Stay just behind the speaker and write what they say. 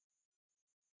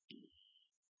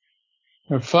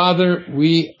Father,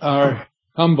 we are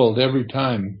humbled every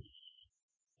time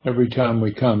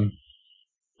we come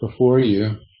before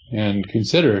you and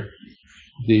consider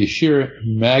the sheer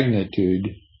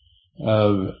magnitude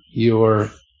of your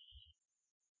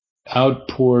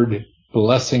outpoured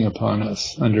blessing upon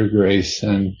us under grace.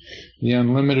 And the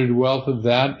unlimited wealth of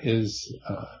that is,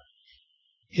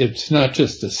 it's not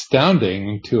just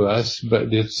astounding to us,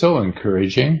 but it's so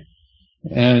encouraging.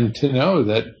 And to know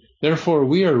that, therefore,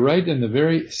 we are right in the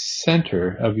very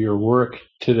center of your work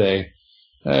today.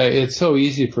 It's so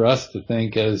easy for us to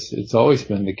think, as it's always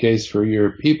been the case for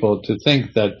your people, to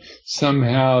think that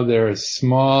somehow they're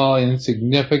small,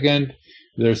 insignificant,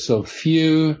 they're so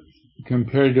few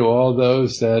compared to all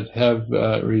those that have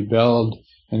rebelled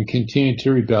and continue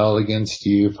to rebel against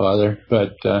you, Father.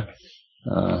 But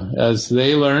as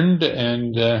they learned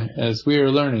and as we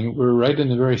are learning, we're right in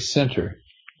the very center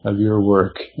of your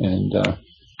work. And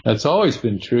that's always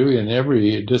been true in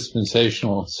every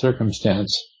dispensational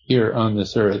circumstance here on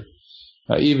this earth.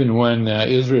 Even when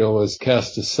Israel was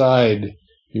cast aside,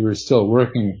 you were still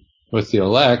working with the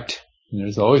elect. And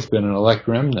there's always been an elect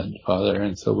remnant, Father,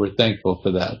 and so we're thankful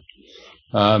for that.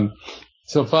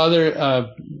 So, Father,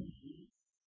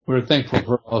 we're thankful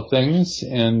for all things,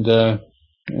 and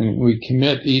we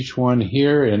commit each one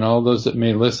here and all those that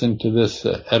may listen to this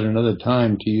at another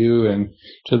time to you and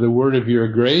to the word of your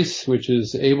grace, which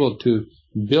is able to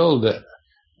build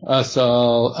us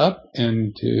all up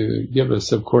and to give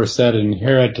us, of course, that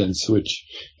inheritance which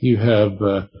you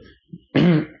have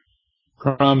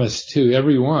promised to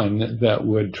everyone that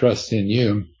would trust in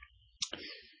you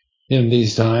in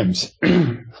these times.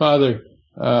 Father,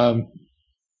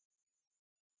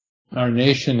 our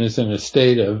nation is in a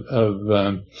state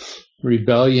of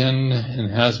rebellion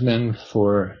and has been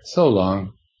for so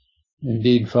long.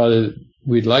 Indeed, Father,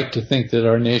 we'd like to think that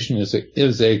our nation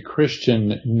is a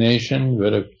Christian nation,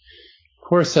 but of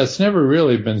course that's never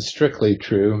really been strictly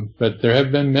true. But there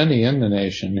have been many in the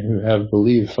nation who have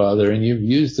believed, Father, and you've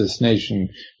used this nation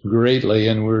greatly,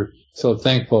 and we're so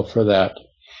thankful for that.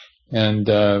 And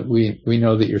we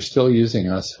know that you're still using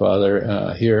us,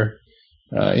 Father, here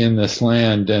in this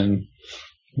land. And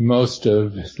most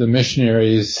of the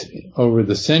missionaries over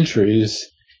the centuries,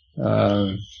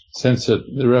 since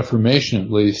the Reformation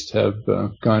at least, have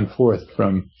gone forth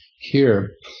from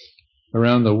here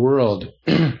around the world.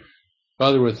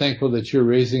 Father, we're thankful that you're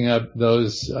raising up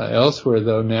those elsewhere,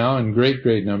 though, now in great,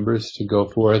 great numbers to go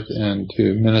forth and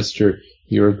to minister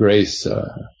your grace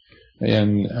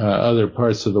in other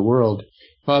parts of the world.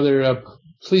 Father,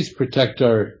 please protect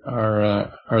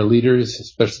our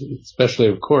leaders, especially,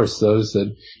 of course, those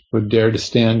that would dare to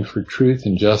stand for truth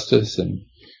and justice and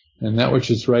that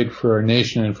which is right for our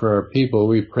nation and for our people.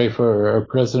 We pray for our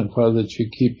President, Father, that you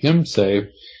keep him safe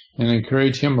and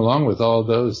encourage him along with all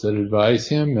those that advise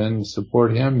him and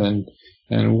support him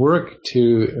and work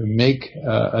to make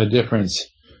a difference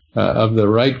of the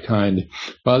right kind.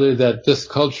 Father, that this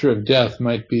culture of death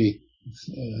might be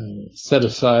set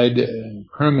aside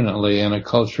permanently and a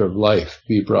culture of life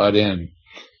be brought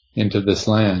into this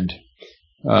land.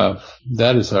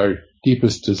 That is our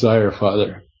deepest desire,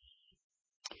 Father.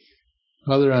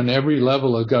 Father, on every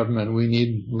level of government, we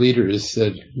need leaders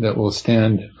that will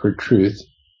stand for truth,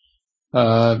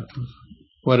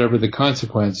 whatever the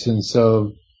consequence. And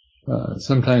so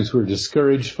sometimes we're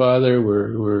discouraged, Father.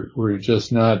 We're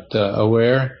just not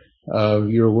aware of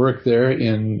your work there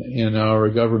in our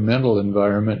governmental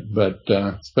environment, but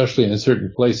especially in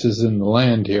certain places in the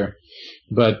land here.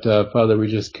 But Father, we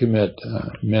just commit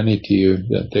many to you,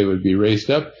 that they would be raised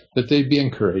up, that they'd be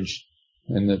encouraged,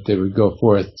 and that they would go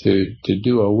forth to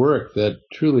do a work that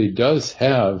truly does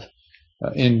have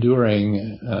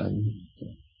enduring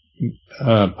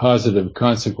positive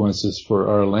consequences for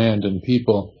our land and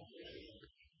people,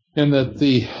 and that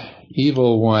the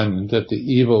evil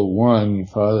one,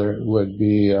 Father, would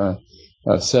be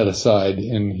set aside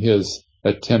in his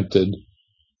attempted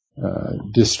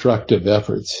destructive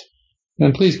efforts.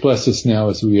 And please bless us now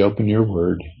as we open your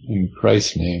word. In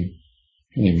Christ's name,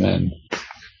 amen.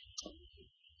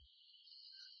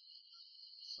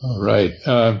 All right.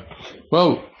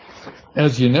 Well,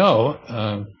 as you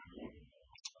know,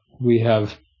 we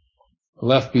have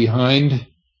left behind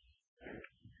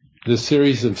the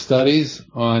series of studies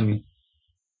on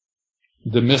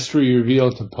the mystery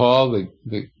revealed to Paul,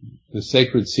 the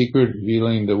sacred secret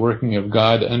revealing the working of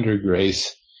God under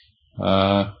grace,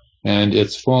 and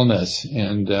its fullness.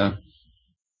 And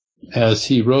as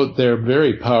he wrote there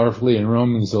very powerfully in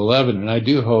Romans 11, and I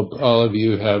do hope all of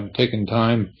you have taken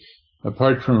time,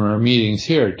 apart from our meetings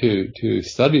here, to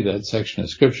study that section of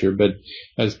Scripture. But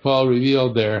as Paul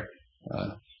revealed there,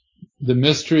 the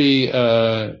mystery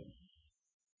of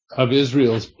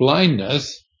Israel's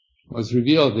blindness was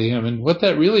revealed to him. And what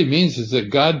that really means is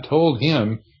that God told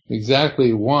him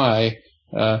exactly why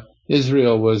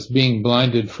Israel was being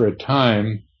blinded for a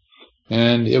time,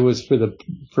 and it was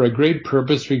for a great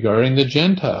purpose regarding the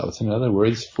Gentiles. In other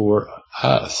words, for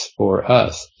us, for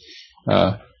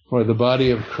the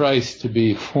body of Christ to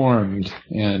be formed,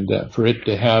 and for it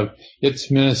to have its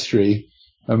ministry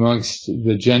amongst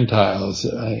the Gentiles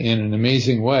in an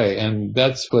amazing way. And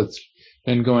that's what's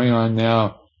been going on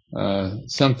now,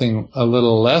 something a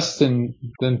little less than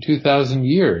 2,000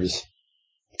 years.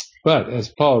 But as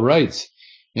Paul writes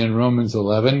in Romans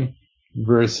 11,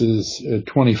 verses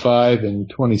 25 and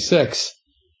 26,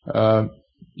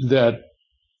 that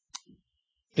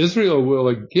Israel will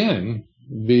again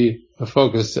be the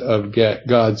focus of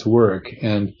God's work,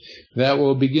 and that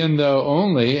will begin, though,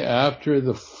 only after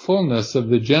the fullness of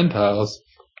the Gentiles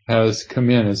has come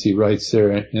in, as he writes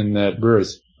there in that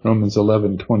verse, Romans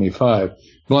 11:25.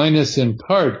 Blindness in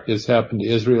part has happened to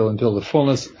Israel until the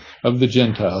fullness of the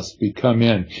Gentiles be come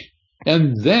in,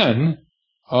 and then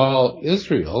all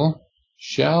Israel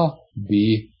shall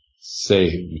be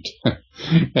saved.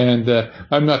 And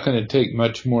I'm not going to take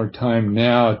much more time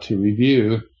now to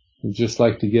review. I'd just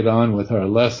like to get on with our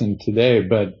lesson today,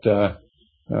 but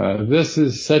this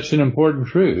is such an important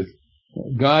truth.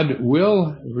 God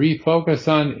will refocus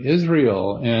on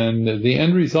Israel, and the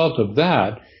end result of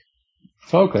that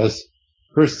focus,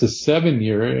 first the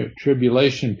 7-year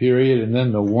tribulation period and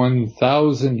then the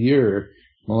 1,000-year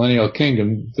Millennial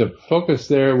Kingdom, the focus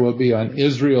there will be on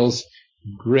Israel's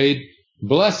great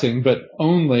blessing, but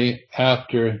only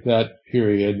after that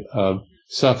period of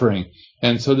suffering.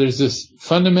 And so there's this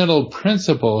fundamental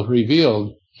principle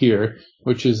revealed here,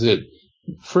 which is that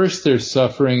first there's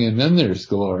suffering and then there's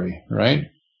glory, right?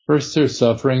 First there's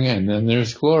suffering and then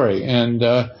there's glory. And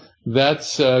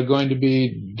that's going to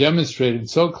be demonstrated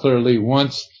so clearly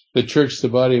once the church, the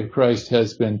body of Christ,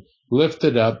 has been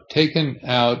lifted up, taken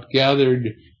out,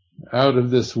 gathered out of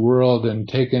this world, and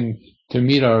taken to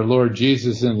meet our Lord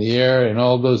Jesus in the air, and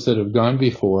all those that have gone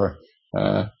before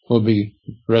will be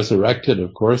resurrected,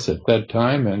 of course, at that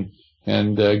time,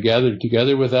 and gathered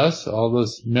together with us, all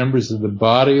those members of the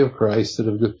body of Christ that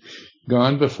have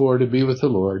gone before to be with the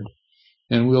Lord.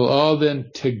 And we'll all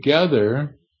then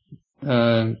together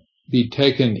be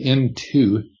taken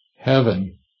into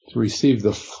heaven to receive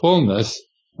the fullness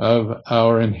of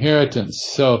our inheritance.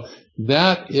 So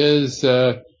that is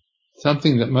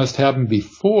something that must happen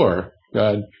before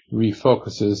God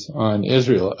refocuses on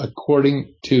Israel,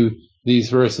 according to these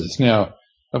verses. Now,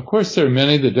 of course, there are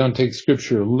many that don't take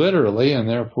Scripture literally, and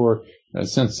therefore,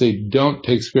 since they don't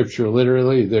take Scripture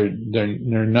literally, they're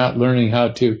not learning how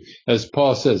to, as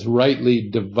Paul says, rightly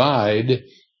divide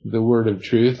the word of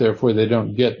truth. Therefore, they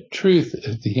don't get truth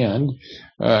at the end,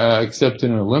 except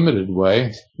in a limited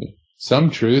way. Some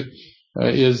truth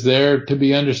is there to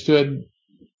be understood,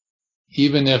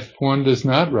 even if one does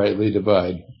not rightly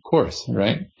divide, of course,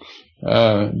 right?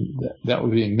 That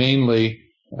would be mainly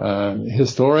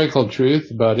historical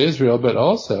truth about Israel, but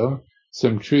also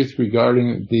some truth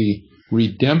regarding the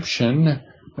redemption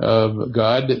of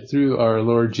God through our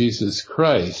Lord Jesus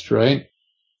Christ, right?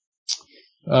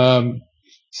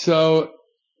 So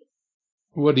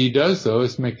what he does, though,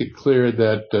 is make it clear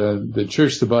that the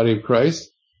church, the body of Christ,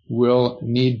 will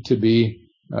need to be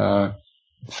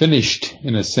finished,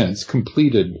 in a sense,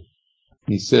 completed.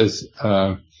 He says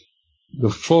the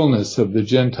fullness of the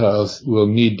Gentiles will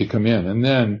need to come in, and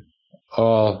then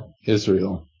all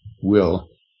Israel will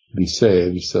be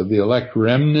saved. So the elect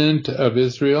remnant of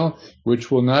Israel, which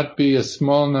will not be a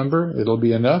small number, it'll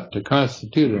be enough to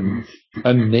constitute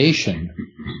a nation,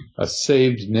 a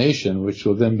saved nation, which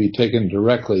will then be taken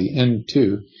directly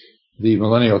into the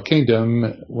Millennial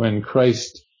Kingdom when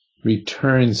Christ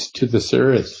returns to this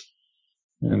earth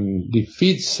and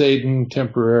defeats Satan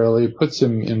temporarily, puts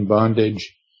him in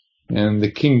bondage, and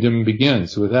the kingdom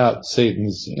begins without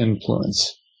Satan's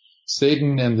influence.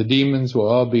 Satan and the demons will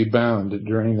all be bound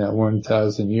during that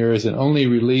 1,000 years and only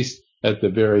released at the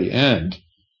very end,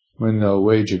 when they'll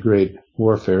wage a great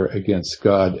warfare against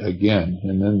God again,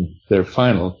 and then their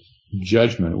final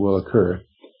judgment will occur.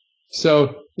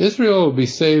 So Israel will be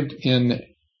saved in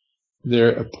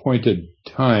their appointed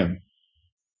time.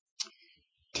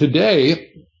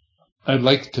 Today, I'd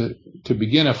like to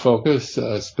begin a focus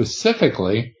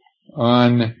specifically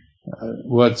on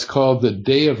what's called the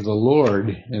Day of the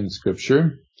Lord in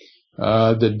Scripture.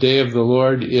 The Day of the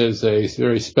Lord is a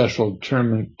very special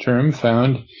term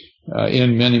found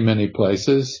in many, many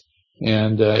places,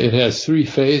 and it has 3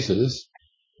 phases.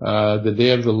 The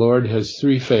Day of the Lord has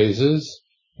 3 phases,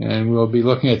 And we'll be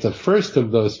looking at the first of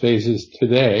those phases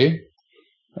today,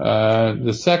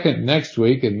 the second next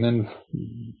week, and then,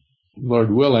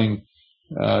 Lord willing,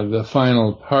 the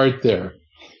final part there.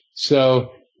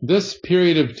 So this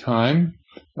period of time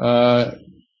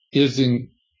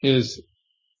is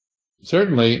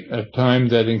certainly a time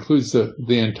that includes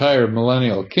the entire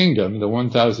Millennial Kingdom, the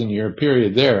 1,000-year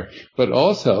period there, but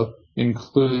also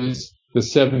includes the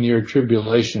 7-year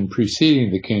tribulation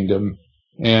preceding the kingdom,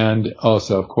 and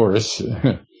also, of course,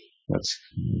 that's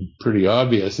pretty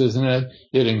obvious, isn't it?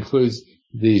 It includes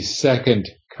the second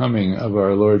coming of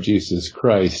our Lord Jesus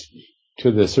Christ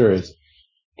to this earth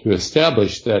to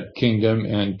establish that kingdom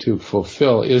and to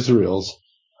fulfill Israel's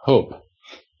hope.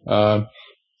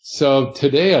 So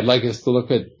today I'd like us to look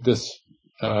at this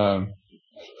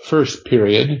first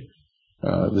period,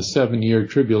 the 7-year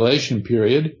tribulation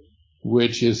period,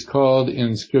 which is called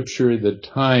in Scripture the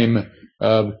time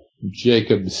of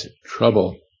Jacob's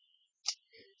trouble.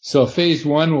 So phase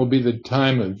 1 will be the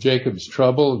time of Jacob's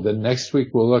trouble. The next week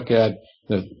we'll look at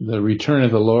the return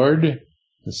of the Lord,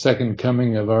 the second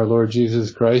coming of our Lord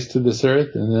Jesus Christ to this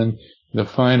earth, and then the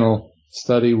final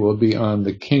study will be on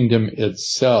the kingdom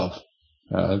itself,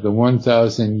 the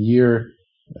 1,000-year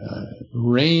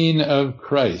reign of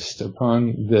Christ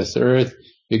upon this earth,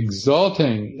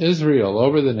 exalting Israel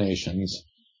over the nations,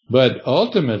 but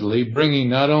ultimately bringing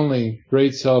not only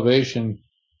great salvation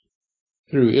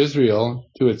through Israel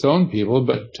to its own people,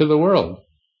 but to the world.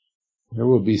 There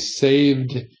will be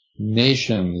saved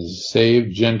nations,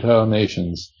 saved Gentile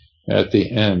nations at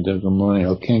the end of the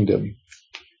Millennial Kingdom.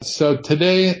 So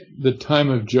today, the time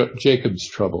of Jacob's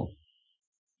trouble.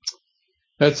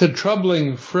 That's a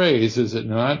troubling phrase, is it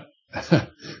not?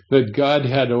 That God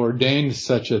had ordained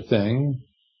such a thing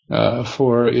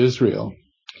for Israel.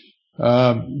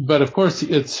 But of course,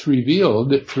 it's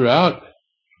revealed throughout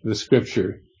the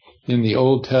Scripture. In the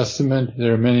Old Testament,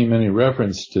 there are many, many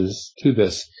references to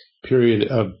this period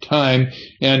of time,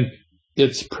 and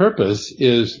its purpose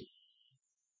is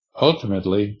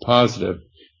ultimately positive,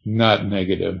 not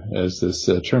negative, as this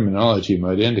terminology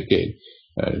might indicate.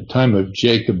 Time of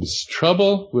Jacob's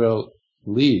trouble will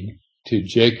lead to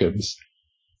Jacob's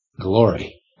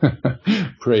glory.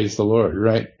 Praise the Lord,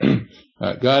 right?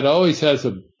 God always has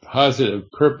a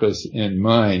positive purpose in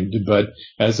mind, but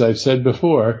as I've said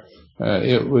before,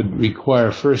 it would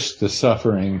require first the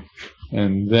suffering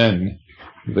and then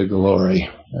the glory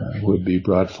would be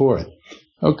brought forth.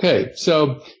 Okay,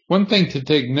 so one thing to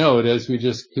take note as we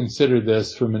just consider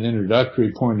this from an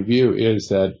introductory point of view is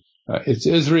that it's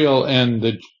Israel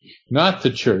and not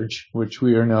the church, which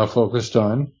we are now focused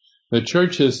on. The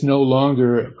church is no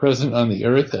longer present on the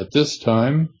earth at this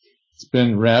time. It's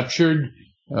been raptured,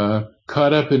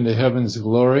 caught up into heaven's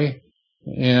glory,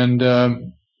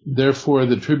 and therefore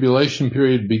the tribulation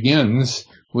period begins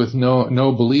with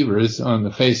no believers on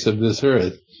the face of this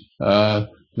earth.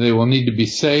 They will need to be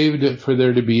saved for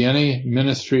there to be any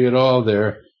ministry at all there.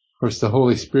 Of course, the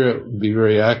Holy Spirit will be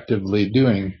very actively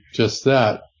doing just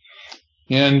that.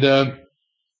 And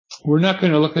we're not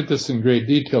going to look at this in great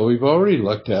detail. We've already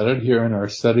looked at it here in our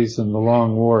studies in the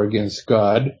long war against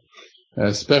God,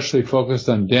 especially focused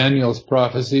on Daniel's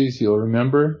prophecies, you'll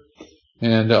remember,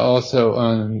 and also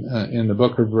in the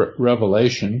book of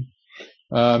Revelation.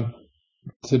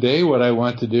 Today, what I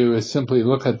want to do is simply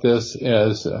look at this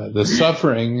as the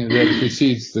suffering that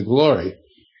precedes the glory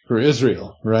for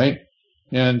Israel, right?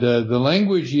 And the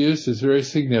language used is very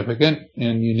significant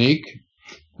and unique.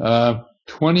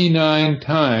 29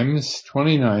 times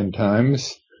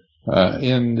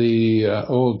in the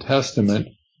Old Testament,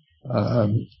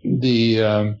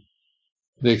 the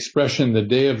expression "the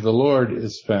day of the Lord"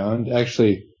 is found.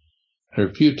 Actually, there are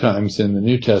a few times in the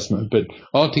New Testament, but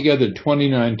altogether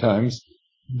 29 times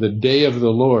the day of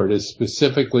the Lord is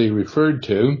specifically referred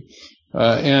to,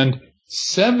 and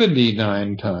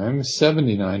 79 times,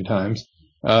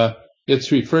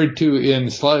 it's referred to in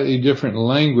slightly different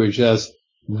language as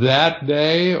that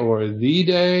day or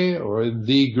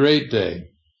the great day.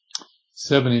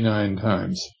 79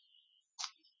 times.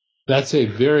 That's a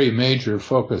very major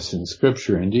focus in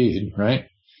Scripture indeed, right?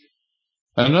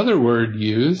 Another word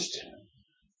used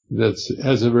that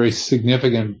has a very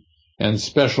significant and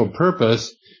special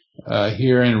purpose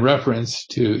here in reference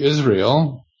to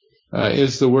Israel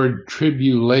is the word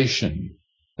tribulation.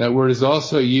 That word is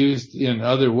also used in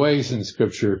other ways in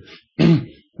Scripture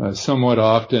somewhat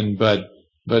often, but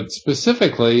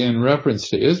specifically in reference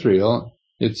to Israel,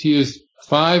 it's used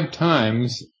 5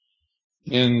 times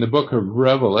in the book of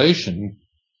Revelation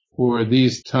for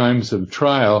these times of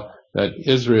trial that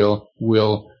Israel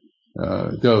will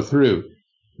go through.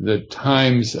 The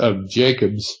times of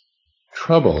Jacob's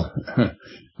trouble.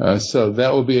 So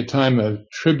that will be a time of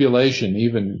tribulation,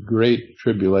 even great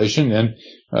tribulation. And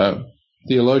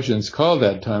theologians call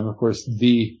that time, of course,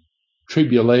 the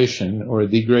tribulation or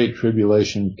the great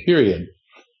tribulation period.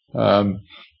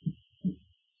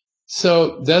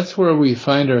 So that's where we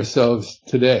find ourselves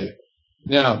today.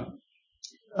 Now,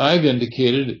 I've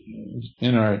indicated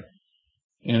in our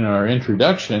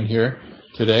introduction here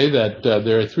today that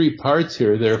there are three parts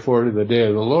here, therefore, to the day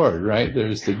of the Lord, right?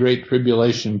 There's the great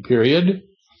tribulation period,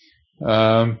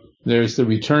 there's the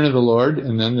return of the Lord,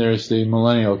 and then there's the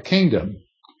Millennial Kingdom,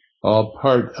 all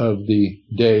part of the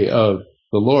day of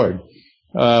the Lord.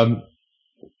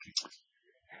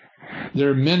 There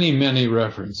are many, many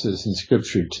references in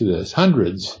Scripture to this,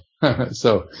 hundreds.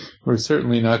 So we're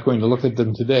certainly not going to look at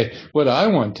them today. What I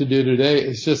want to do today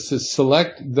is just to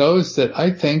select those that I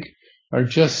think are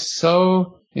just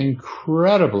so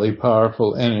incredibly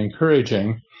powerful and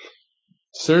encouraging,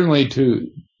 certainly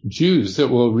to Jews that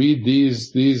will read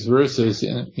these verses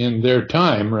in their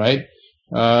time, right?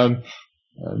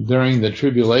 During the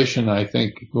tribulation, I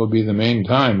think, will be the main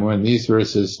time when these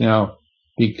verses now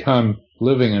become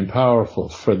living and powerful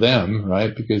for them,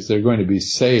 right? Because they're going to be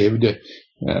saved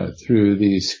through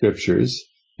these scriptures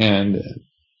and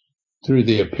through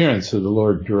the appearance of the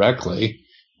Lord directly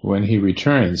when he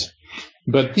returns.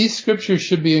 But these scriptures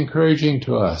should be encouraging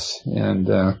to us, and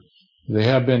they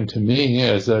have been to me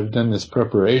as I've done this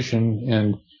preparation,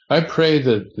 and I pray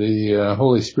that the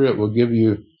Holy Spirit will give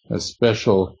you a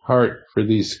special heart for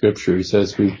these scriptures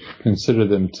as we consider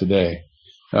them today.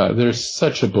 They're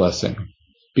such a blessing,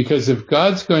 because if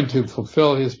God's going to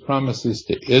fulfill his promises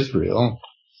to Israel,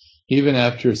 even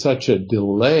after such a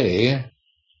delay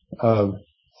of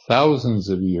thousands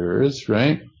of years,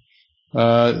 right,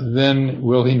 then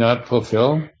will he not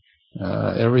fulfill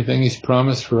everything he's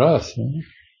promised for us? It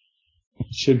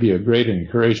should be a great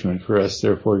encouragement for us,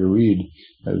 therefore, to read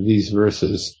these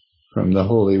verses from the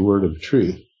Holy Word of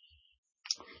Truth.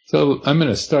 So I'm going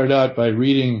to start out by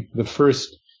reading the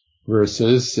first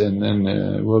verses, and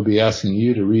then we'll be asking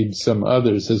you to read some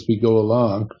others as we go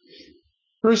along.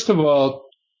 First of all,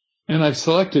 and I've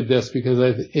selected this because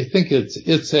I think it's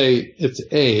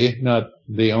not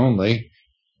the only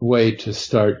way to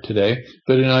start today,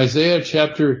 but in Isaiah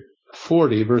chapter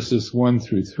 40, verses 1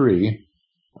 through 3,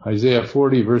 Isaiah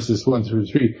 40, verses 1 through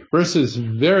 3, verses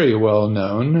very well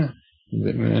known.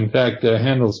 In fact,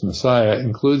 Handel's Messiah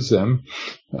includes them.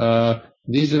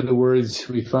 These are the words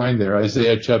we find there.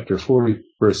 Isaiah chapter 40,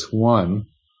 verse 1.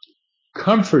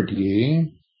 Comfort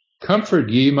ye,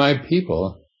 my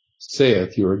people,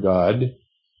 saith your God.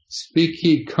 Speak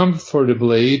ye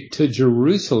comfortably to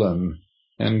Jerusalem,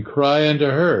 and cry unto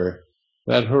her,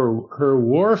 that her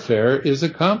warfare is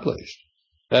accomplished,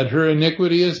 that her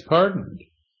iniquity is pardoned,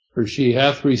 for she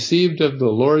hath received of the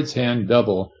Lord's hand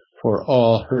double for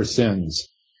all her sins.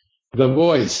 The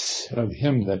voice of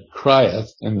him that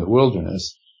crieth in the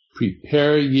wilderness,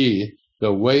 prepare ye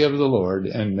the way of the Lord,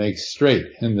 and make straight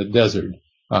in the desert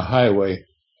a highway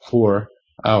for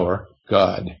our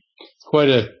God. Quite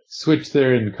a switch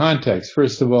there in context.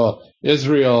 First of all,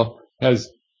 Israel has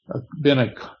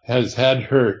had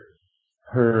her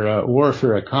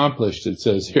warfare accomplished, it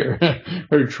says here.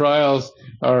 Her trials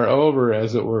are over,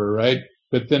 as it were, right?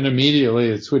 But then immediately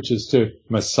it switches to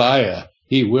Messiah.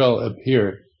 He will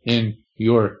appear in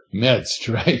your midst,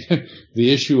 right?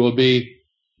 The issue will be,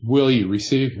 will you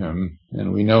receive him?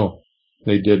 And we know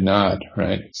they did not,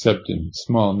 right? Except in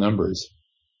small numbers.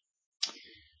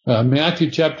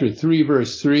 Matthew chapter 3,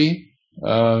 verse 3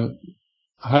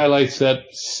 highlights that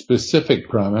specific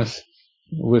promise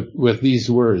with these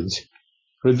words.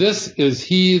 For this is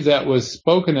he that was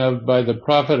spoken of by the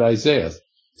prophet Isaiah,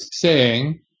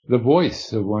 saying, the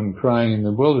voice of one crying in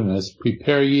the wilderness,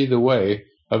 prepare ye the way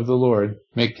of the Lord,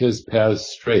 make his paths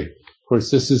straight. Of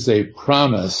course, this is a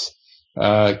promise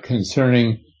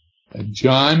concerning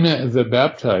John the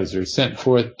Baptizer, sent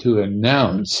forth to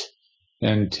announce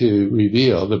and to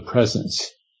reveal the presence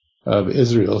of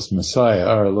Israel's Messiah,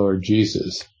 our Lord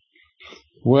Jesus.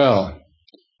 Well,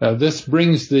 this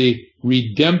brings the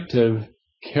redemptive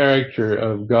character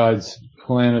of God's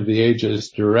plan of the ages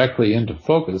directly into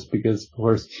focus, because, of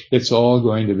course, it's all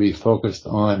going to be focused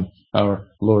on our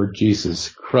Lord Jesus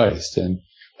Christ. And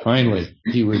finally,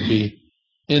 he would be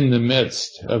in the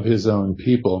midst of his own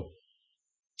people.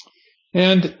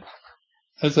 And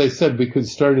as I said, we could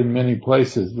start in many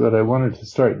places, but I wanted to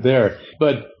start there.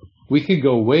 But we could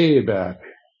go way back.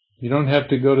 You don't have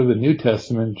to go to the New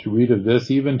Testament to read of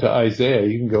this, even to Isaiah.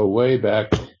 You can go way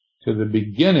back to the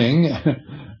beginning,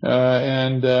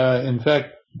 and in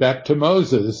fact, back to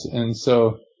Moses. And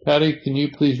so, Patty, can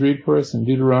you please read for us in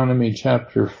Deuteronomy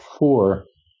chapter 4?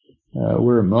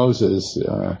 where Moses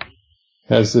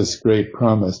has this great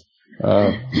promise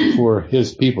for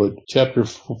his people. Chapter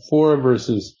 4,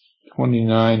 verses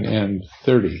 29 and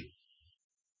 30.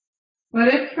 But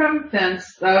if from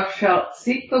thence thou shalt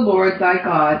seek the Lord thy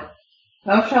God,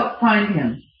 thou shalt find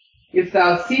him, if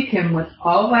thou seek him with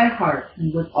all thy heart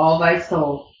and with all thy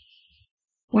soul.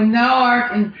 When thou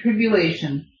art in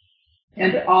tribulation,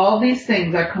 and all these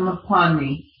things are come upon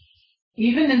thee,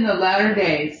 even in the latter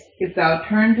days, if thou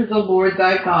turn to the Lord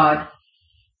thy God,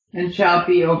 and shalt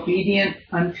be obedient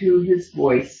unto his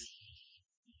voice.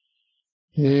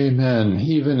 Amen.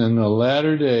 Even in the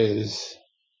latter days,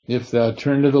 if thou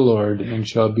turn to the Lord and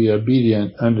shall be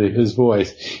obedient unto his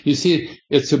voice. You see,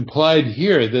 it's implied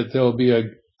here that there will be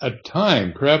a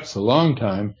time, perhaps a long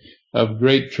time, of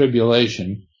great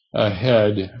tribulation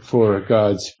ahead for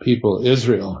God's people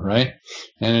Israel, right?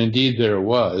 And indeed there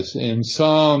was. In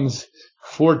Psalms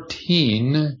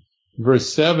 14,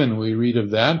 verse 7, we read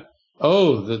of that.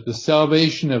 Oh, that the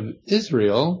salvation of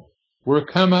Israel were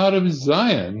come out of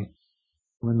Zion.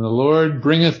 When the Lord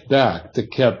bringeth back the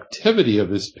captivity of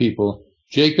his people,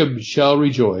 Jacob shall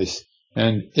rejoice,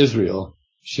 and Israel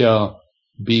shall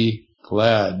be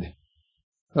glad.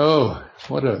 Oh,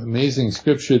 what an amazing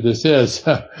scripture this is.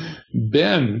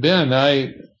 Ben,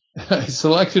 I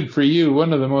selected for you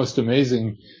one of the most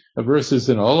amazing verses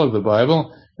in all of the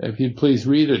Bible. If you'd please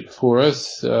read it for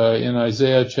us in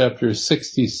Isaiah chapter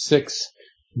 66,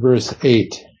 verse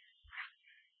 8.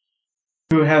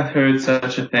 Who hath heard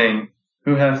such a thing?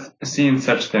 Who hath seen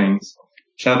such things?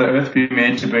 Shall the earth be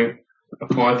made to bring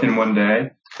forth in one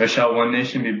day? Or shall one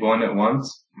nation be born at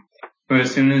once? For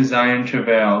as soon as Zion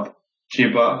travailed, she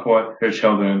brought forth her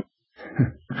children.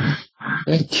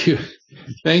 Thank you.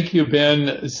 Thank you,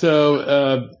 Ben.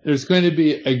 So there's going to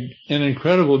be an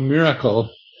incredible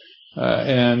miracle,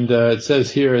 and it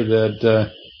says here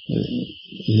that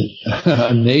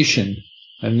a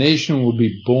nation will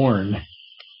be born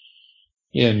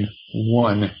in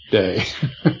one day.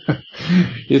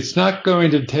 It's not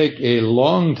going to take a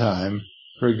long time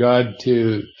for God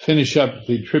to finish up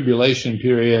the tribulation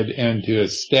period and to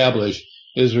establish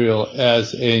Israel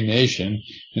as a nation.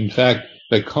 In fact,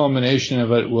 the culmination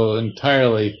of it will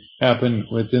entirely happen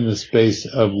within the space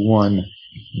of one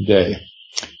day.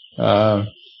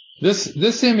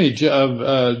 This image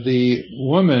of the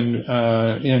woman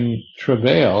in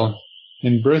travail,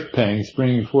 in birth pangs,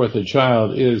 bringing forth a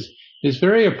child is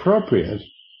very appropriate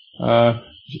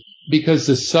because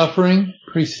the suffering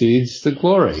precedes the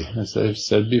glory, as I've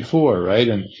said before, right?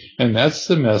 And that's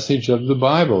the message of the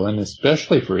Bible, and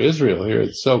especially for Israel here,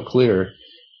 it's so clear.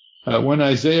 When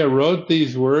Isaiah wrote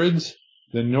these words,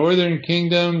 the northern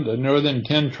kingdom, the northern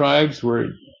 10 tribes were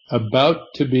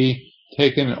about to be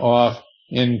taken off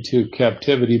into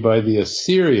captivity by the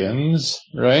Assyrians,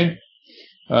 right?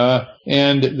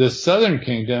 And the southern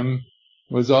kingdom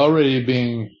was already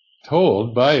being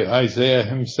told by Isaiah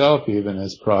himself, even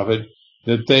as prophet,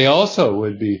 that they also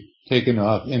would be taken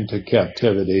off into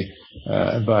captivity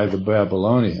by the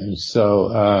Babylonians.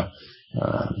 So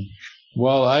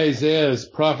while Isaiah is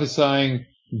prophesying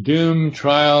doom,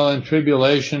 trial, and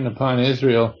tribulation upon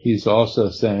Israel, he's also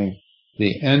saying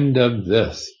the end of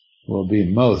this will be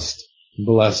most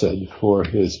blessed for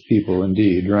his people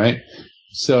indeed, right?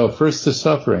 So first the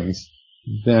sufferings,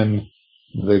 then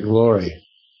the glory.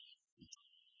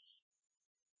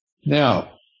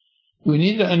 Now, we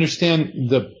need to understand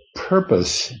the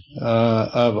purpose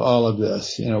of all of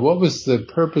this. You know, what was the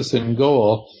purpose and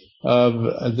goal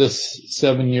of this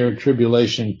 7-year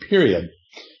tribulation period?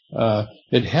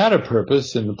 It had a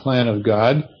purpose in the plan of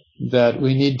God that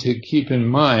we need to keep in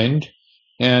mind.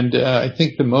 And I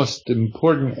think the most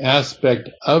important aspect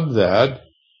of that,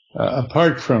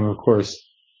 apart from, of course,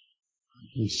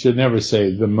 you should never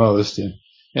say the most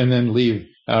and then leave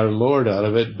our Lord out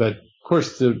of it, but of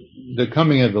course the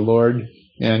coming of the Lord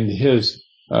and his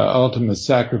ultimate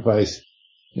sacrifice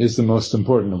is the most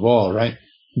important of all, right?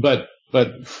 But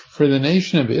for the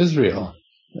nation of Israel,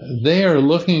 they are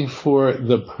looking for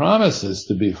the promises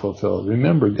to be fulfilled.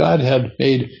 Remember, God had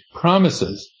made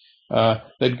promises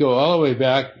that go all the way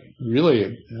back,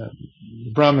 really,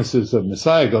 the promises of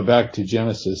Messiah go back to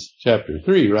Genesis chapter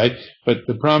 3, right? But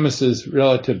the promises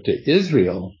relative to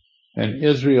Israel and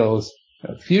Israel's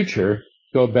future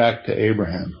go back to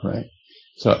Abraham, right?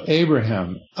 So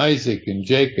Abraham, Isaac, and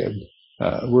Jacob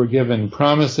were given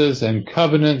promises, and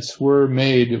covenants were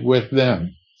made with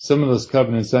them. Some of those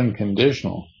covenants,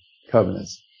 unconditional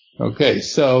covenants. Okay,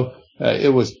 so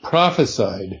it was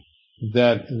prophesied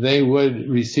that they would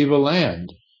receive a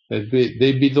land, that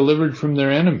they'd be delivered from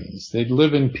their enemies, they'd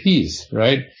live in peace,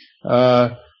 right?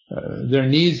 Their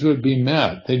needs would be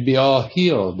met, they'd be all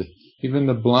healed, Even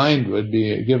the blind would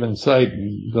be given sight,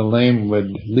 and the lame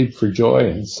would leap for joy,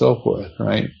 and so forth,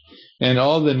 right? And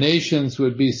all the nations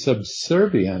would be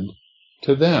subservient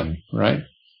to them, right?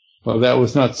 Well, that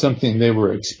was not something they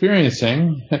were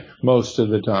experiencing most of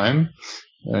the time.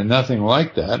 Nothing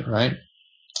like that, right?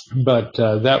 But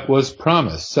that was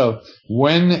promised. So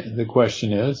the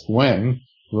question is, when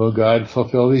will God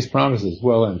fulfill these promises?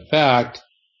 Well, in fact,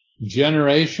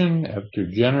 generation after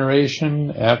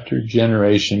generation after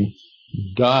generation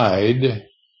died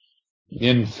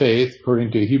in faith,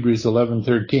 according to Hebrews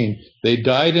 11:13. They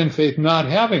died in faith, not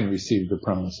having received the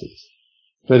promises,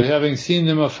 but having seen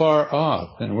them afar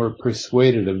off, and were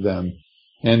persuaded of them,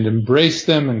 and embraced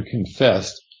them, and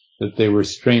confessed that they were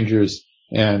strangers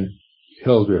and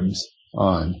pilgrims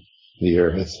on the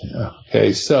earth.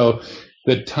 Okay, so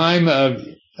the time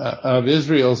of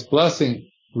Israel's blessing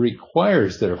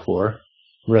requires, therefore,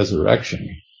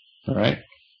 resurrection. All right?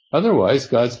 Otherwise,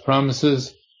 God's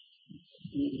promises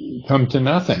come to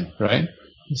nothing, right?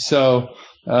 So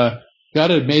God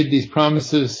had made these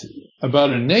promises about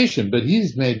a nation, but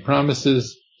He's made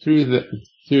promises through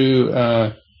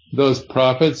those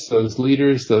prophets, those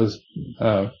leaders, those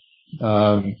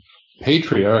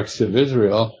patriarchs of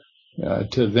Israel,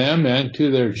 to them and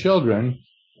to their children,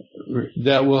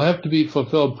 that will have to be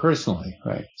fulfilled personally,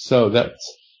 right? So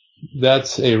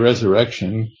that's a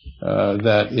resurrection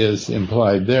that is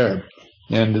implied there.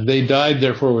 And they died,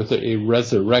 therefore, with a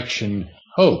resurrection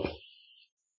hope.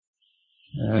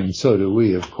 And so do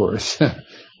we, of course.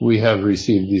 We have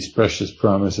received these precious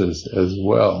promises as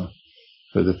well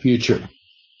for the future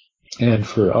and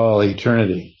for all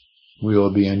eternity. We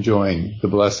will be enjoying the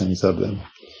blessings of them.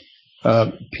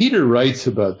 Peter writes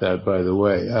about that, by the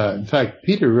way. In fact,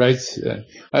 Peter writes,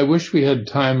 I wish we had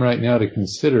time right now to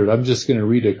consider it. I'm just going to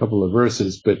read a couple of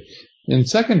verses, but in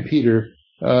 2 Peter,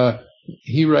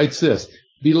 he writes this: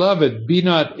 Beloved, be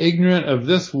not ignorant of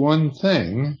this one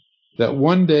thing, that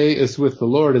one day is with the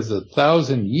Lord as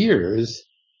 1,000 years,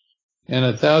 and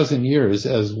 1,000 years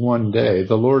as one day.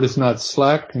 The Lord is not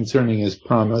slack concerning His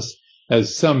promise,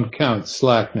 as some count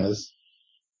slackness,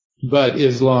 but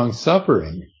is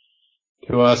long-suffering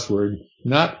to usward,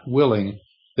 not willing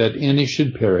that any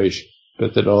should perish,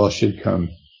 but that all should come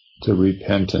to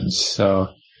repentance.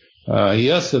 So,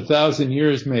 yes, 1,000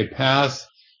 years may pass,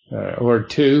 or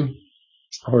 2,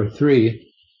 or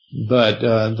 3, but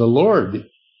the Lord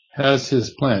has His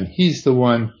plan. He's the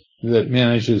one that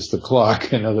manages the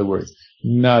clock, in other words,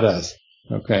 not us.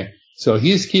 Okay? So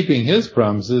He's keeping His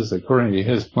promises according to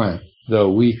His plan,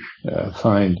 though we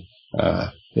find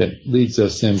it leads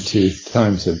us into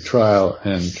times of trial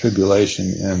and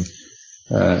tribulation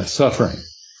and suffering.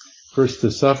 First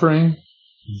the suffering,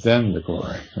 then the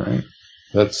glory, right?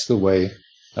 That's the way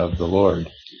of the Lord.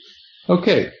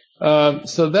 Okay,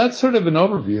 so that's sort of an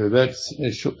overview. That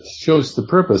shows the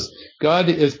purpose. God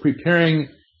is preparing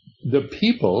the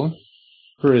people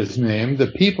for His name, the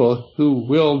people who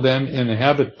will then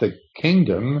inhabit the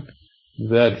kingdom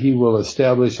that He will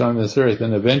establish on this earth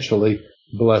and eventually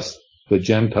bless the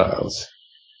Gentiles,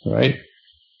 right?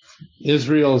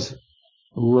 Israel's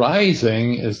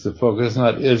rising is the focus,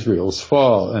 not Israel's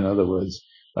fall, in other words,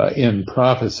 in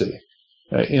prophecy.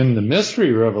 In the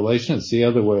mystery revelation, it's the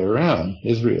other way around.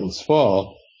 Israel's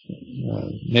fall,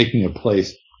 making a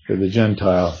place for the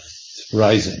Gentile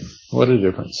rising. What a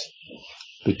difference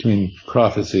between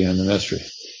prophecy and the mystery.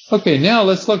 Okay, now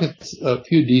let's look at a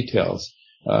few details.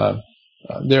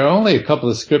 There are only a couple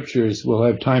of scriptures we'll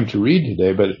have time to read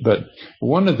today, but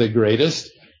one of the greatest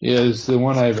is the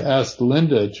one I've asked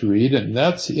Linda to read, and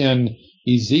that's in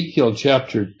Ezekiel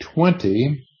chapter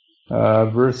 20,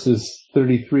 verses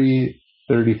 33,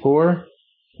 34,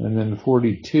 and then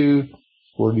 42,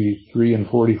 43, and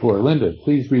 44. Linda,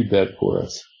 please read that for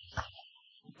us.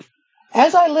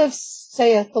 As I live,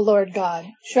 saith the Lord God,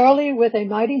 surely with a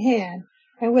mighty hand,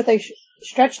 and with a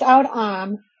stretched out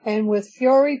arm, and with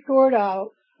fury poured out,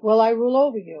 will I rule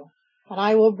over you. And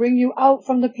I will bring you out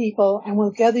from the people, and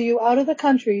will gather you out of the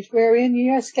countries wherein ye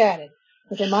are scattered,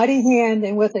 with a mighty hand,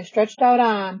 and with a stretched out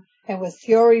arm, and with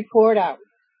fury poured out.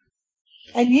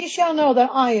 And ye shall know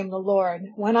that I am the Lord,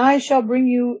 when I shall bring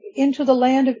you into the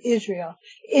land of Israel,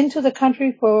 into the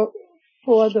country for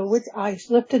the which I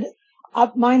lifted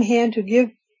up mine hand to give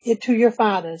it to your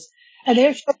fathers. And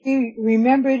there shall be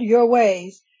remembered your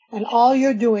ways, and all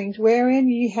your doings wherein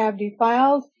ye have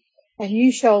defiled, and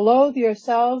ye shall loathe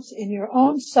yourselves in your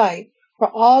own sight for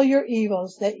all your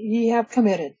evils that ye have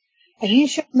committed. And ye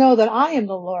shall know that I am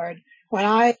the Lord, when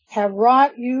I have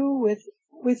wrought you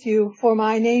with you for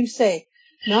my name's sake,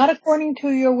 not according to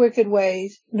your wicked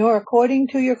ways, nor according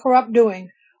to your corrupt doing,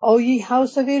 O ye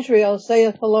house of Israel,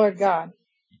 saith the Lord God.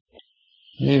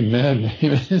 Amen.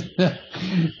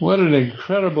 What an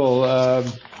incredible,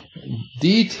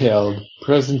 detailed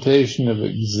presentation of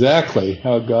exactly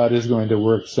how God is going to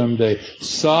work someday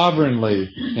sovereignly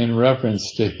in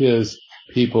reference to his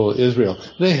people Israel.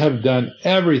 They have done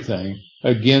everything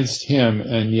against him,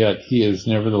 and yet he is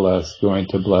nevertheless going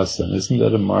to bless them. Isn't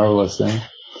that a marvelous thing?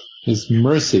 His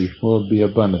mercy will be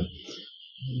abundant.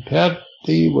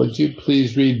 Patty, would you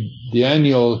please read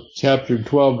Daniel chapter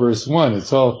 12, verse 1?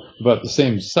 It's all about the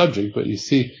same subject, but you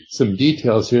see some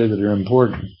details here that are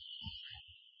important.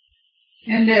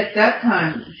 And at that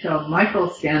time shall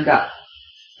Michael stand up,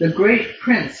 the great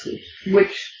prince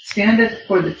which standeth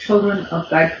for the children of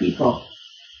thy people.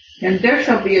 And there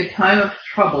shall be a time of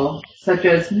trouble, such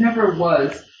as never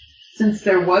was, since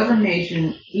there was a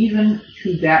nation even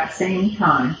to that same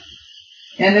time.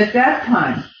 And at that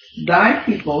time thy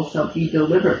people shall be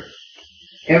delivered,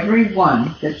 every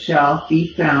one that shall be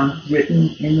found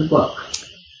written in the book.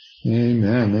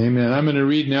 Amen, amen. I'm going to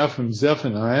read now from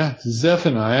Zephaniah.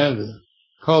 Zephaniah,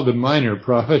 called a minor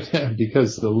prophet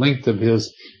because the length of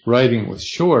his writing was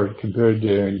short compared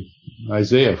to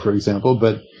Isaiah, for example,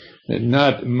 but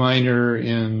not minor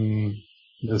in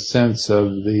the sense of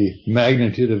the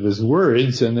magnitude of his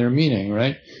words and their meaning,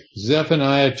 right?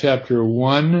 Zephaniah chapter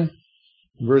 1,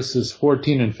 verses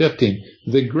 14 and 15.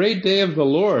 The great day of the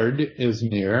Lord is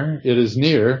near, it is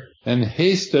near, and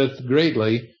hasteth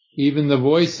greatly, even the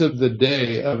voice of the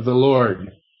day of the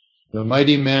Lord. The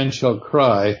mighty man shall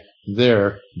cry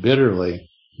there bitterly.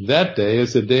 That day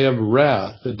is a day of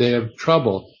wrath, a day of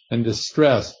trouble and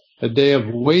distress, a day of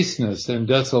wasteness and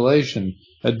desolation,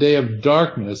 a day of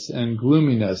darkness and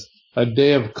gloominess, a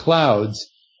day of clouds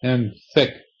and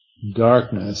thick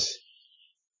darkness.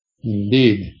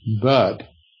 Indeed, but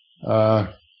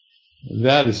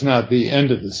that is not the end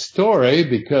of the story,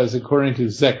 because according to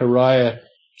Zechariah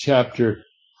chapter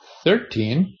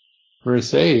 13,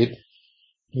 verse 8,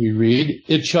 we read,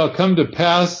 It shall come to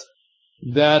pass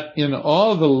that in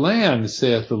all the land,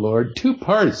 saith the Lord, 2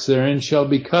 parts therein shall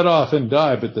be cut off and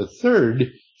die, but the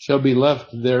third shall be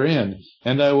left therein.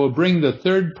 And I will bring the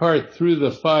third part through the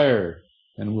fire,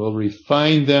 and will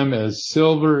refine them as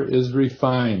silver is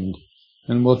refined,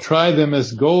 and will try them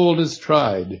as gold is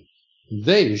tried.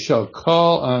 They shall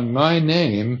call on my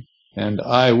name, and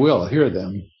I will hear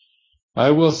them.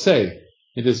 I will say,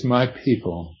 It is my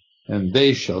people, and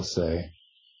they shall say,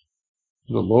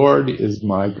 The Lord is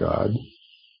my God.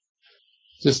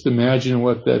 Just imagine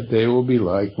what that day will be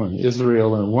like when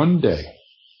Israel in one day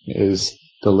is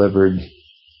delivered.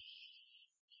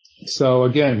 So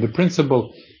again, the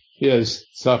principle is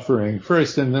suffering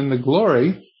first and then the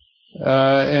glory.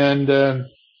 And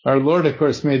our Lord, of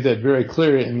course, made that very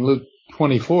clear in Luke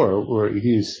 24, where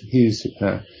he's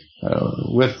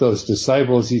with those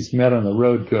disciples he's met on the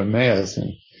road to Emmaus,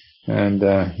 and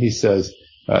he says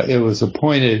it was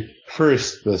appointed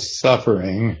first the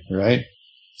suffering, right?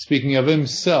 Speaking of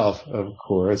himself, of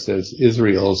course, as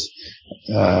Israel's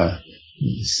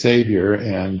Savior,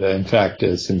 and in fact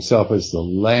as himself as the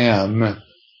Lamb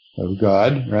of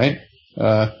God, right?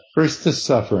 First the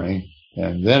suffering,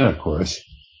 and then, of course,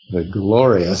 the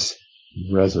glorious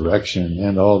resurrection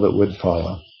and all that would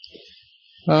follow.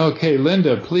 Okay,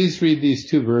 Linda, please read these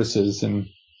 2 verses, and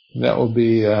that will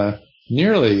be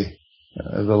nearly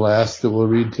the last that we'll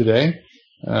read today,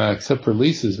 except for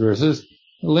Lisa's verses.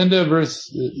 Linda,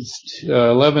 verse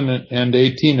 11 and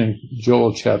 18 in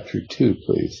Joel chapter 2,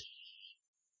 please.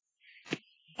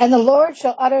 And the Lord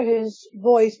shall utter his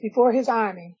voice before his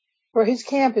army, for his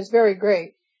camp is very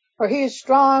great. For he is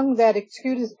strong that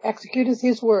executeth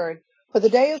his word. For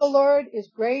the day of the Lord is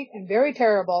great and very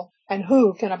terrible, and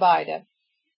who can abide it?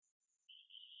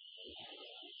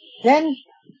 Then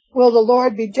will the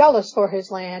Lord be jealous for his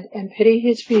land and pity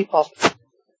his people.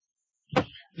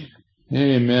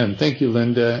 Amen. Thank you,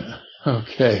 Linda.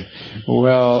 Okay.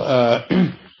 Well,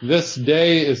 this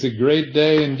day is a great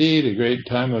day indeed, a great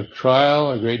time of trial,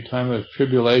 a great time of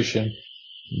tribulation,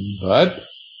 but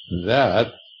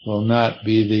that will not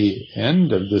be the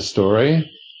end of the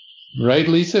story. Right,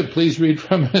 Lisa? Please read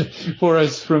for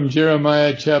us from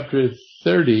Jeremiah chapter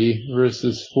 30,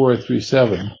 verses 4 through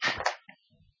 7.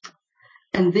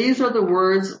 And these are the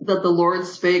words that the Lord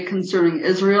spake concerning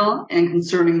Israel and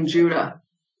concerning Judah.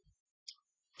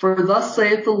 For thus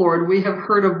saith the Lord, we have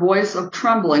heard a voice of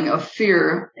trembling, of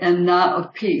fear, and not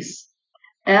of peace.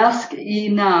 Ask ye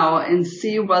now, and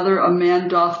see whether a man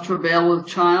doth travail with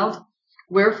child?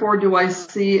 Wherefore do I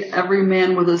see every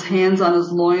man with his hands on his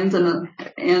loins, and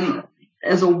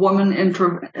as a woman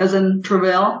as in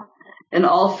travail, and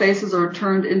all faces are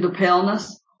turned into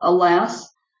paleness? Alas,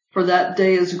 For that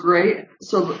day is great,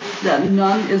 so that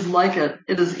none is like it.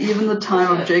 It is even the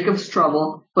time of Jacob's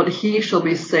trouble, but he shall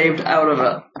be saved out of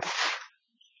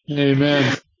it.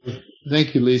 Amen.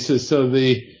 Thank you, Lisa. So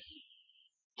the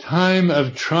time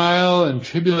of trial and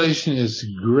tribulation is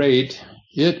great.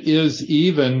 It is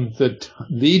even the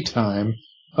time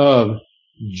of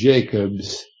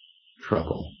Jacob's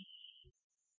trouble.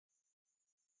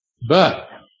 But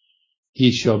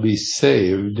he shall be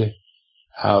saved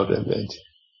out of it.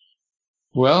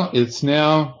 Well, it's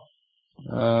now,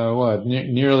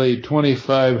 nearly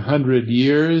 2,500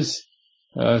 years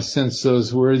since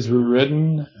those words were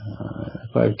written,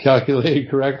 if I've calculated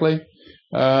correctly.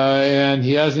 And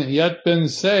he hasn't yet been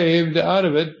saved out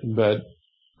of it, but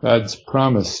God's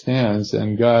promise stands,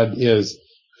 and God is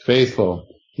faithful.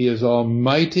 He is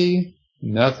almighty.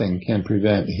 Nothing can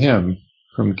prevent him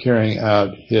from carrying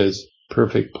out his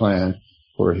perfect plan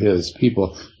for his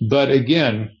people. But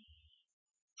again,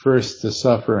 first the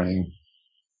suffering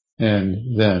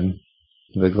and then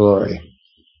the glory.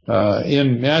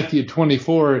 In Matthew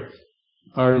 24,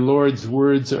 our Lord's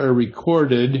words are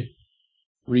recorded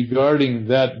regarding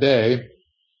that day.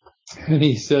 And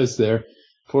he says there,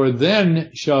 "For then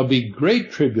shall be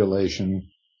great tribulation,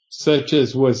 such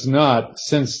as was not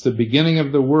since the beginning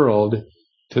of the world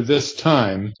to this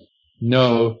time,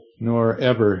 no, nor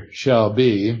ever shall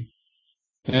be.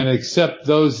 And except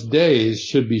those days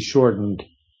should be shortened,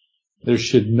 there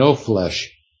should no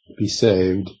flesh be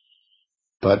saved.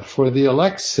 But for the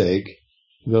elect's sake,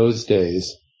 those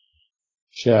days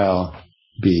shall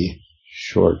be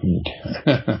shortened."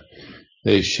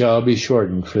 They shall be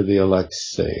shortened for the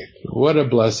elect's sake. What a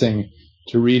blessing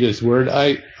to read his word.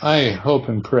 I hope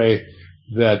and pray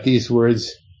that these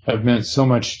words have meant so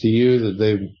much to you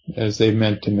as they've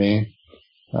meant to me.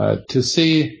 To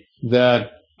see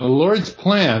that the Lord's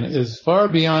plan is far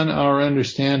beyond our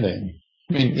understanding.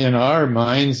 I mean, in our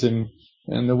minds and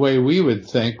the way we would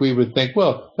think,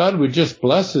 well, God would just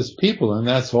bless his people and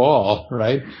that's all,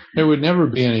 right? There would never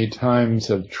be any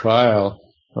times of trial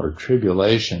or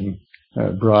tribulation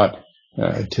brought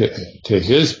to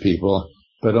his people,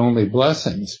 but only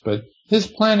blessings. But his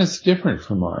plan is different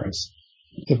from ours.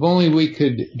 If only we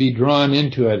could be drawn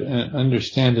into it and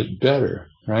understand it better,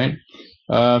 right?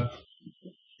 And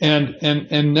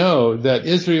know that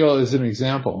Israel is an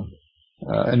example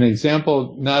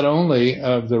not only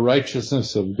of the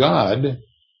righteousness of God,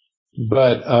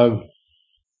 but of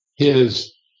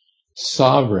his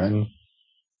sovereign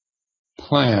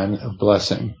plan of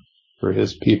blessing for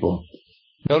his people.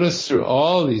 Notice through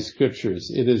all these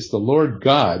scriptures, it is the Lord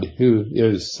God who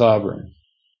is sovereign.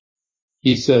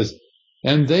 He says,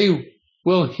 "And they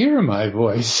will hear my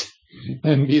voice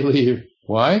and believe."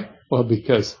 Why? Well,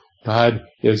 because God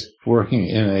is working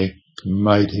in a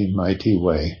mighty, mighty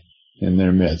way in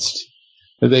their midst.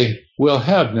 They will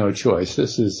have no choice.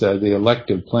 This is the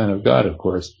elective plan of God, of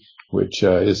course, which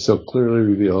is so clearly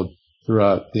revealed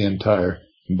throughout the entire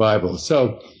Bible.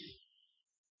 So,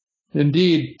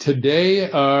 indeed, today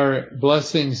our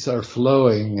blessings are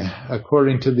flowing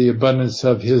according to the abundance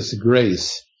of his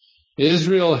grace.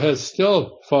 Israel has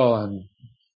still fallen.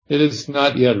 It is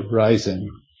not yet rising,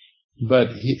 but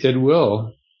it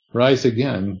will rise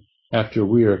again after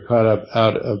we are caught up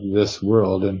out of this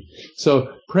world. And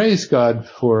so praise God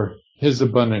for his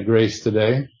abundant grace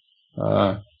today.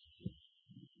 The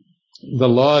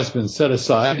law has been set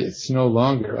aside. It's no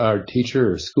longer our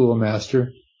teacher or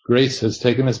schoolmaster. Grace has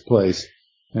taken its place,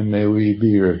 and may we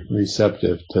be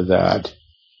receptive to that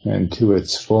and to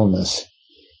its fullness.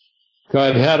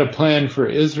 God had a plan for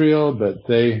Israel, but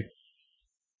they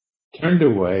turned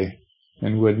away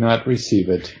and would not receive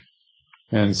it.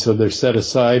 And so they're set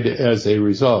aside as a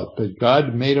result. But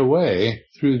God made a way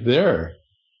through their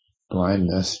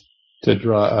blindness to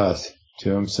draw us to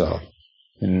himself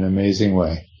in an amazing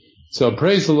way. So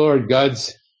praise the Lord.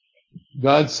 God's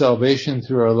salvation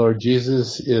through our Lord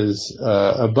Jesus is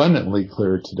abundantly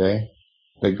clear today.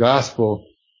 The gospel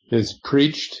is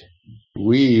preached.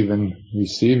 We even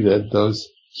received it. Those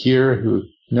here who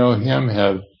know him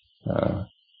have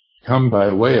come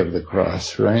by way of the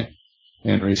cross, right?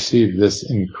 And received this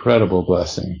incredible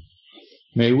blessing.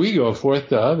 May we go forth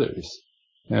to others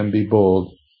and be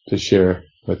bold to share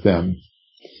with them.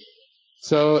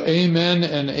 So, amen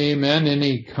and amen.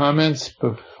 Any comments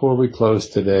before we close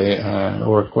today,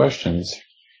 or questions?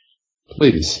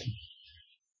 Please.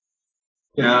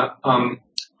 Yeah,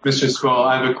 Mr. Scroll,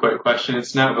 I have a quick question.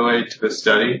 It's not related to the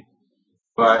study,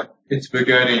 but it's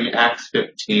regarding Acts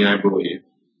 15, I believe.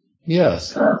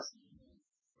 Yes.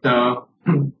 So,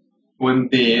 when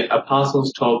the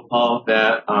apostles told Paul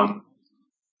that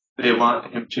they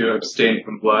want him to abstain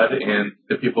from blood and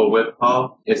the people with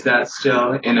Paul. Is that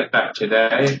still in effect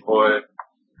today, or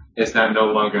is that no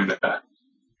longer in effect?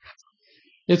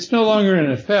 It's no longer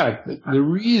in effect. The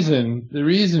reason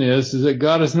is that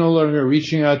God is no longer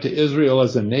reaching out to Israel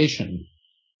as a nation.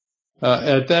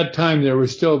 At that time, there were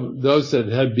still those that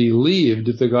had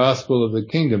believed the gospel of the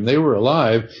kingdom. They were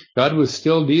alive. God was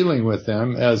still dealing with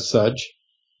them as such.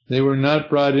 They were not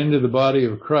brought into the body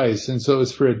of Christ. And so it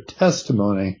was for a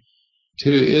testimony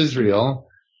to Israel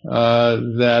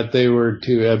that they were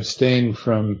to abstain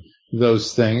from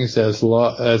those things as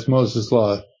Moses'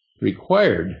 law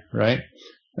required, right?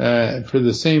 For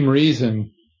the same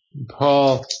reason,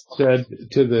 Paul said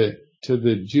to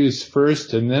the Jews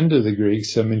first and then to the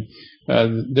Greeks,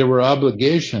 there were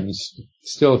obligations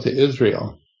still to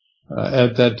Israel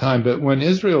at that time. But when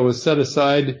Israel was set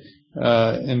aside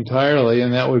entirely,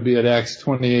 and that would be at Acts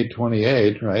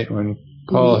 28:28, right, when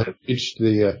Paul had reached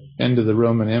the end of the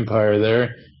Roman Empire there,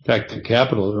 in fact, the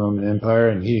capital of the Roman Empire,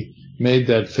 and he made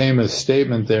that famous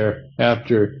statement there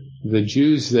after the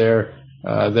Jews there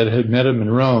that had met him in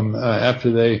Rome,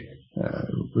 after they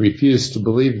refused to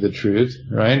believe the truth,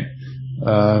 right?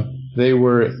 They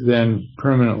were then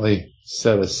permanently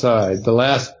set aside. The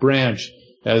last branch,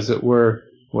 as it were,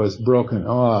 was broken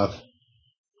off,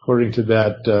 according to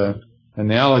that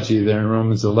analogy there in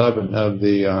Romans 11 of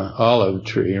the olive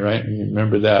tree, right? You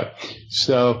remember that.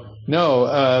 So,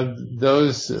 no,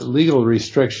 those legal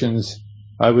restrictions,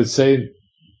 I would say,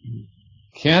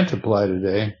 can't apply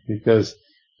today, because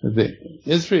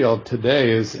Israel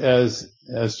today is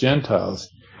as Gentiles.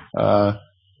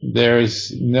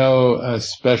 There's no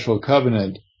special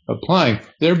covenant applying.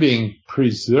 They're being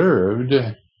preserved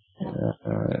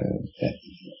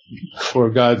for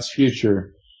God's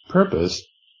future purpose.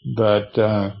 But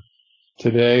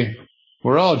today,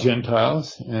 we're all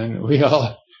Gentiles, and we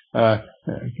all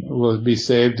will be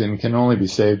saved and can only be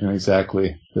saved in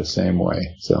exactly the same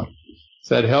way. So, does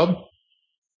that help?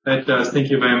 That does.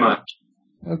 Thank you very much.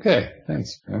 Okay,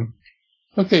 thanks, Ben.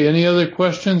 Okay, any other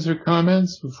questions or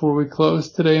comments before we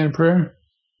close today in prayer?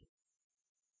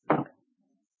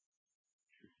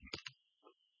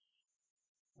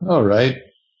 All right,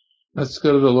 let's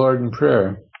go to the Lord in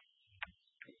prayer.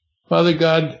 Father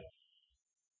God,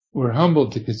 we're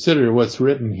humbled to consider what's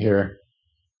written here,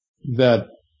 that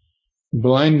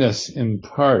blindness in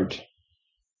part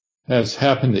has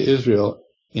happened to Israel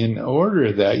in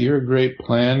order that your great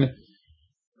plan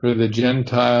for the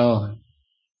Gentile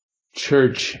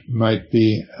church might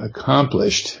be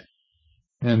accomplished,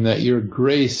 and that your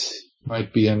grace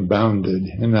might be unbounded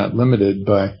and not limited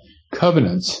by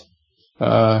covenants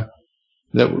that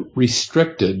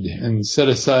restricted and set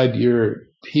aside your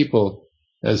people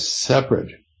as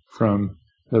separate from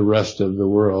the rest of the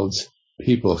world's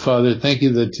people. Father, thank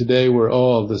you that today we're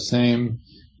all the same,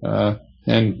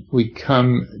 and we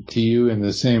come to you in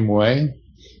the same way,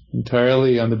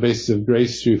 entirely on the basis of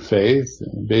grace through faith,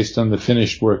 based on the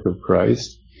finished work of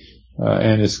Christ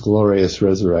and his glorious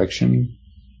resurrection.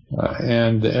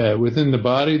 And within the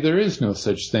body, there is no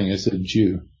such thing as a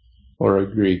Jew or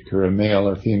a Greek or a male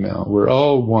or female. We're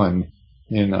all one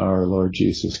in our Lord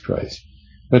Jesus Christ.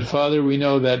 But Father, we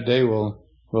know that day will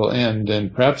end,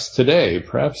 and perhaps today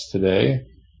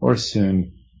or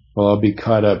soon, we'll all be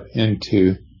caught up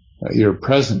into your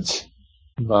presence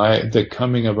by the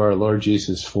coming of our Lord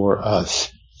Jesus for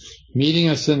us, meeting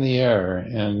us in the air,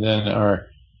 and then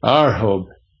our hope,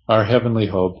 our heavenly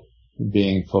hope,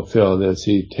 being fulfilled as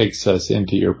he takes us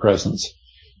into your presence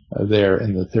there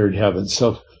in the third heaven.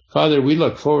 So, Father, we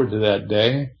look forward to that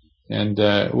day, and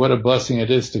what a blessing it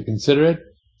is to consider it.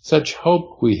 Such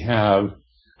hope we have,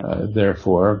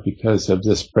 therefore, because of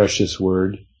this precious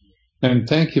word. And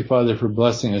thank you, Father, for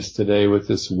blessing us today with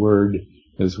this word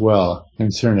as well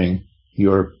concerning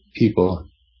your people,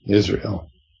 Israel.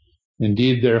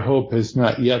 Indeed, their hope has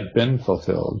not yet been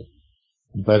fulfilled,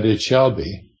 but it shall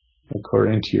be,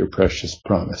 according to your precious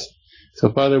promise.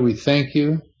 So, Father, we thank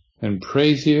you and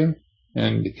praise you,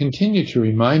 and continue to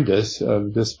remind us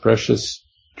of this precious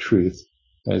truth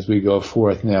as we go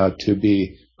forth now to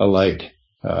be a light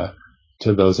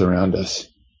to those around us,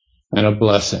 and a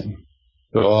blessing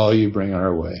to all you bring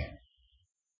our way.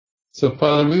 So,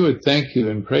 Father, we would thank you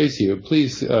and praise you.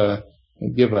 Please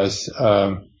give us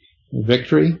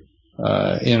victory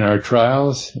in our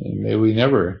trials, and may we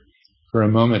never for a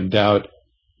moment doubt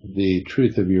the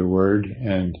truth of your word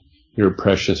and your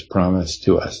precious promise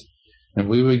to us. And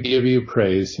we would give you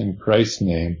praise in Christ's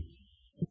name.